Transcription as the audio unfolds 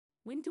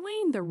When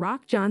Dwayne The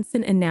Rock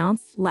Johnson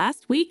announced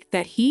last week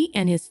that he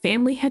and his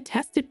family had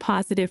tested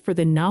positive for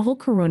the novel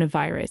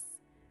coronavirus,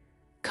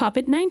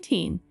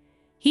 COVID-19,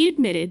 he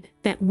admitted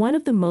that one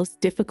of the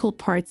most difficult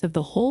parts of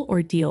the whole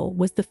ordeal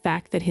was the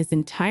fact that his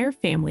entire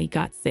family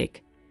got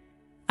sick.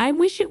 "I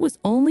wish it was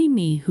only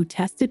me who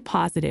tested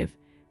positive,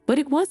 but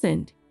it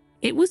wasn't.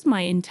 It was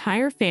my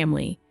entire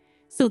family.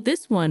 So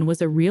this one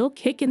was a real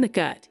kick in the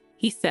gut,"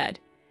 he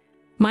said.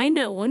 "My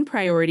 #1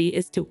 priority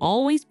is to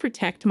always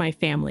protect my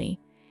family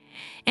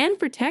and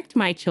protect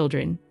my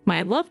children,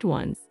 my loved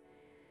ones."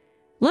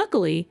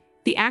 Luckily,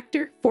 the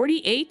actor,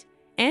 48,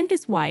 and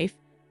his wife,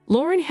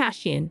 Lauren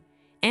Hashian,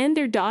 and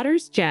their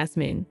daughters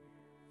Jasmine,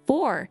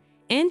 4,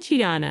 and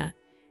Chiana,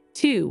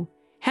 2,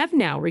 have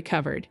now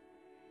recovered.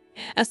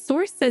 A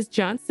source says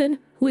Johnson,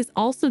 who is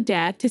also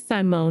dad to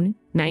Simone,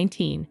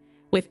 19,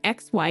 with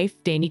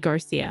ex-wife Dani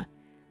Garcia,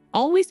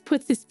 always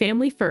puts his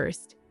family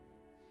first.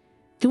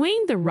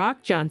 Dwayne The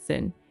Rock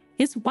Johnson,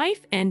 his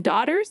wife and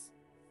daughters,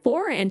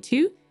 4 and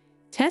 2,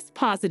 test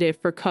positive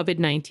for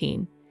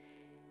COVID-19.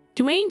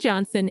 Dwayne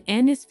Johnson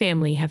and his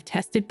family have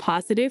tested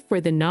positive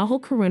for the novel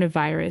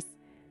coronavirus,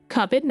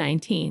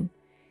 COVID-19.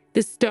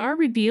 The star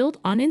revealed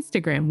on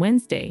Instagram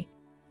Wednesday.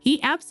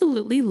 He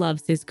absolutely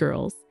loves his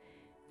girls.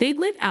 They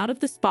live out of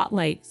the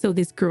spotlight so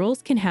these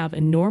girls can have a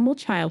normal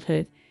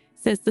childhood,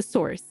 says the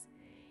source.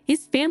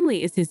 His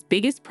family is his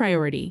biggest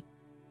priority.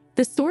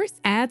 The source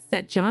adds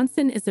that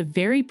Johnson is a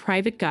very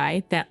private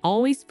guy that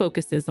always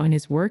focuses on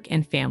his work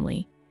and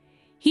family.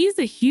 "He is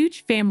a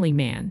huge family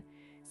man,"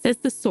 says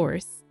the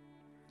source.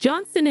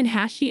 Johnson and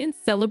Hashian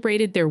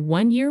celebrated their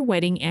one-year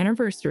wedding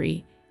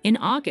anniversary in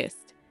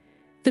August.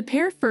 The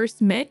pair first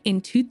met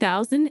in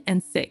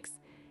 2006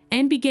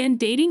 and began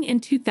dating in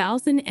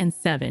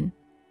 2007.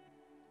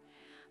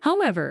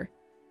 However,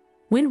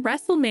 when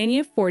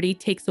WrestleMania 40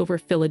 takes over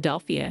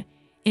Philadelphia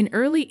in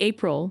early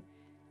April,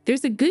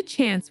 there's a good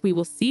chance we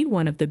will see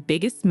one of the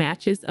biggest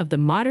matches of the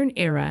modern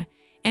era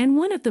and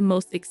one of the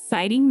most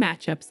exciting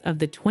matchups of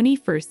the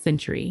 21st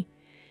century.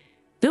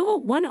 Though a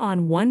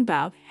one-on-one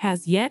bout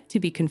has yet to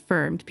be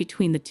confirmed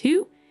between the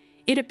two,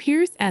 it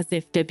appears as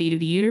if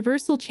WWE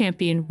Universal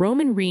Champion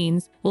Roman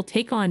Reigns will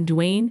take on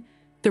Dwayne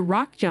The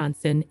Rock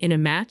Johnson in a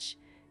match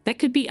that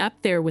could be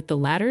up there with the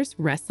latter's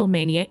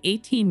WrestleMania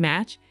 18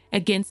 match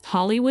against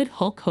Hollywood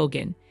Hulk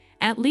Hogan,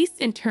 at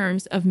least in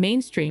terms of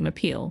mainstream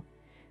appeal.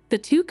 The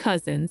two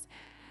cousins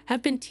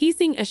have been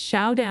teasing a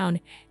showdown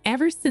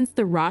ever since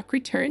The Rock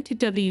returned to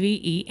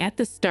WWE at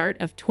the start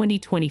of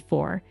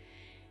 2024,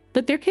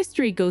 but their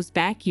history goes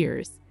back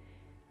years.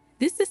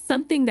 This is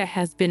something that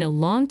has been a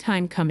long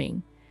time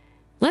coming.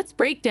 Let's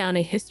break down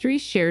a history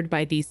shared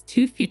by these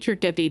two future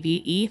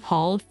WWE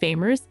Hall of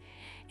Famers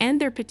and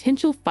their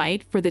potential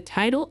fight for the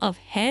title of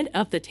head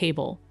of the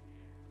table.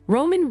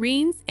 Roman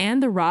Reigns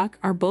and The Rock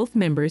are both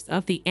members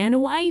of the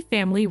Anoa'i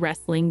family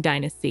wrestling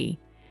dynasty.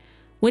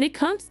 When it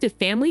comes to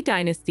family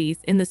dynasties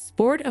in the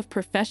sport of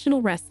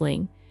professional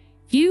wrestling,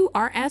 few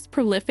are as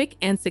prolific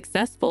and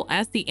successful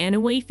as the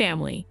Anoa'i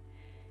family.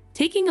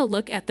 Taking a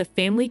look at the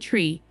family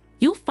tree,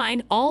 you'll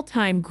find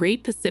all-time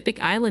great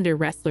Pacific Islander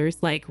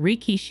wrestlers like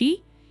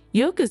Rikishi,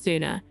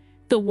 Yokozuna,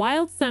 the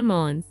Wild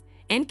Samoans,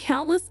 and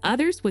countless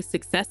others with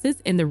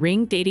successes in the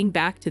ring dating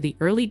back to the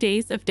early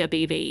days of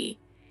WWE.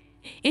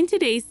 In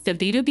today's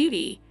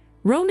WWE,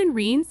 Roman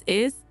Reigns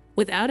is,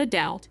 without a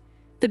doubt,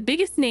 the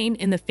biggest name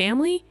in the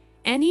family,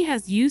 and he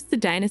has used the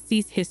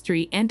dynasty's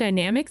history and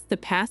dynamics the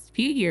past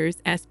few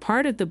years as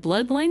part of the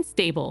bloodline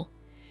stable.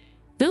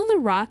 Though The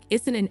Rock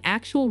isn't an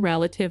actual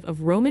relative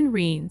of Roman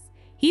Reigns,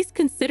 he's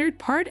considered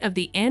part of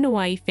the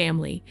Anoa'i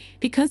family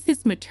because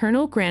his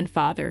maternal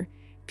grandfather,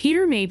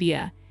 Peter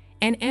Maivia,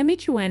 and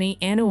Amichuani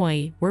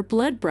Anoa'i were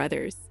blood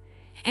brothers,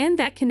 and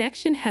that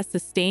connection has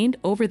sustained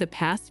over the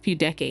past few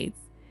decades.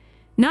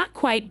 Not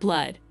quite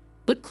blood,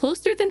 but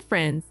closer than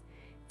friends,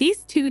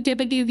 these two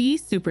WWE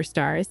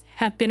superstars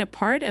have been a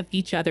part of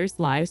each other's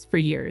lives for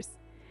years.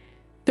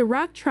 The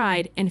Rock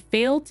tried and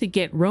failed to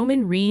get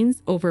Roman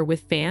Reigns over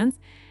with fans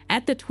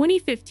at the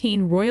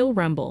 2015 Royal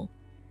Rumble.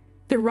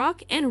 The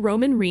Rock and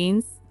Roman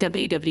Reigns'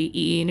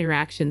 WWE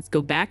interactions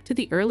go back to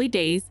the early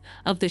days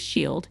of The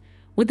Shield,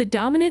 when the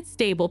dominant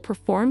stable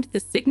performed the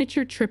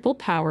signature triple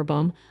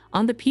powerbomb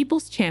on the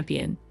People's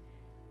Champion.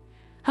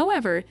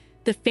 However,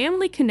 the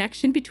family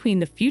connection between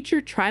the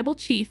future tribal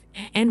chief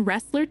and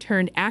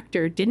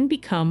wrestler-turned-actor didn't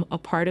become a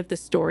part of the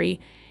story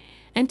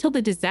until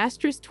the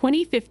disastrous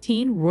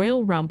 2015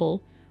 Royal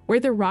Rumble, where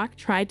The Rock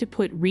tried to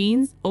put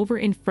Reigns over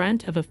in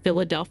front of a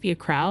Philadelphia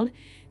crowd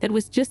that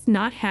was just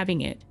not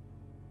having it.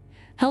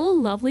 Hello,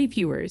 lovely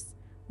viewers.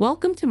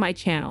 Welcome to my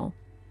channel.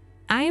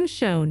 I am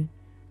Shone.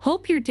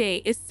 Hope your day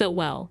is so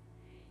well.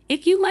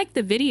 If you liked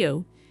the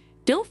video,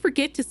 don't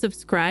forget to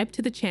subscribe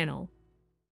to the channel.